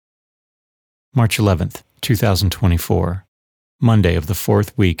March 11th, 2024, Monday of the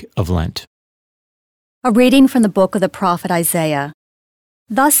fourth week of Lent. A reading from the book of the prophet Isaiah.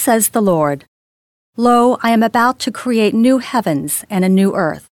 Thus says the Lord, Lo, I am about to create new heavens and a new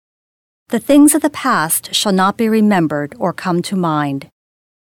earth. The things of the past shall not be remembered or come to mind.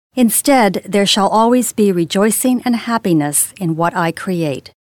 Instead, there shall always be rejoicing and happiness in what I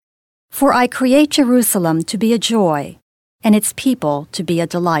create. For I create Jerusalem to be a joy, and its people to be a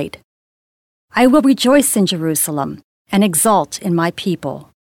delight. I will rejoice in Jerusalem and exult in my people.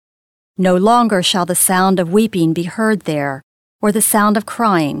 No longer shall the sound of weeping be heard there, or the sound of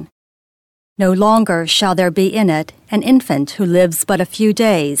crying. No longer shall there be in it an infant who lives but a few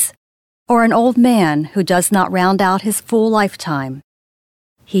days, or an old man who does not round out his full lifetime.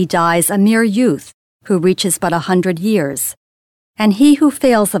 He dies a mere youth who reaches but 100 years, and he who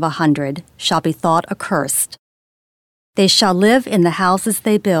fails of 100 shall be thought accursed. They shall live in the houses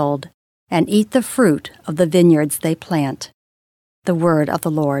they build, and eat the fruit of the vineyards they plant. The word of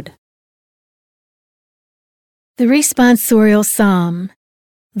the Lord. The responsorial psalm.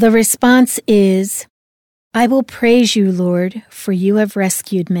 The response is, I will praise you, Lord, for you have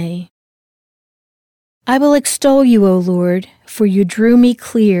rescued me. I will extol you, O Lord, for you drew me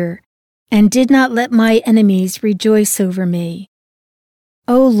clear, and did not let my enemies rejoice over me.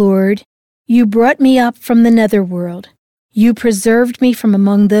 O Lord, you brought me up from the netherworld. You preserved me from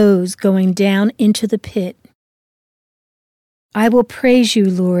among those going down into the pit. I will praise you,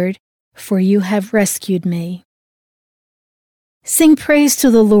 Lord, for you have rescued me. Sing praise to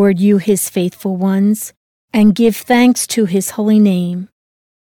the Lord, you his faithful ones, and give thanks to his holy name.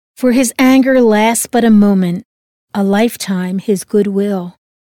 For his anger lasts but a moment, a lifetime his goodwill.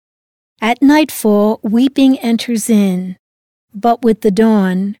 At nightfall weeping enters in, but with the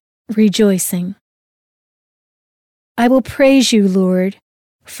dawn rejoicing. I will praise you, Lord,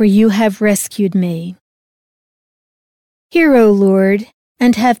 for you have rescued me. Hear, O Lord,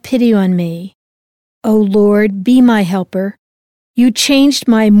 and have pity on me. O Lord, be my helper. You changed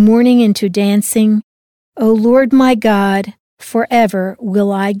my mourning into dancing. O Lord my God, forever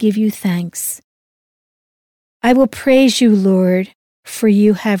will I give you thanks. I will praise you, Lord, for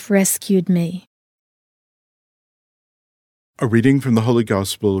you have rescued me. A reading from the Holy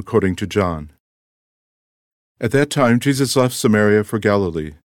Gospel according to John. At that time Jesus left Samaria for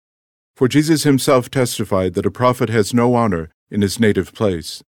Galilee. For Jesus himself testified that a prophet has no honor in his native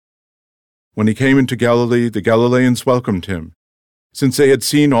place. When he came into Galilee, the Galileans welcomed him, since they had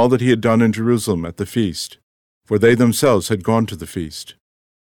seen all that he had done in Jerusalem at the feast, for they themselves had gone to the feast.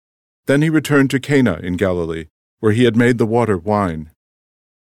 Then he returned to Cana in Galilee, where he had made the water wine.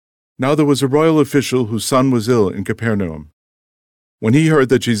 Now there was a royal official whose son was ill in Capernaum. When he heard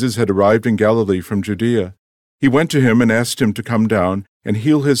that Jesus had arrived in Galilee from Judea, he went to him and asked him to come down and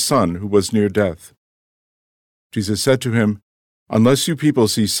heal his son who was near death. Jesus said to him, Unless you people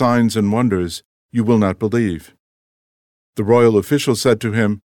see signs and wonders, you will not believe. The royal official said to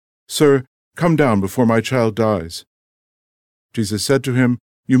him, Sir, come down before my child dies. Jesus said to him,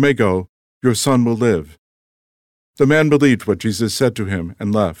 You may go, your son will live. The man believed what Jesus said to him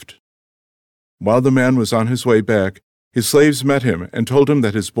and left. While the man was on his way back, his slaves met him and told him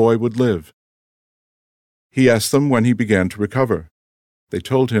that his boy would live. He asked them when he began to recover. They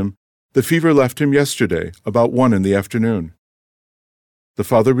told him, The fever left him yesterday, about 1 p.m. The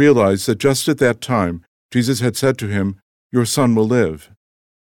father realized that just at that time Jesus had said to him, Your son will live.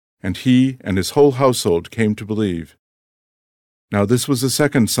 And he and his whole household came to believe. Now this was the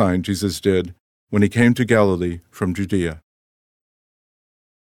second sign Jesus did when he came to Galilee from Judea.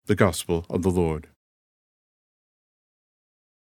 The Gospel of the Lord.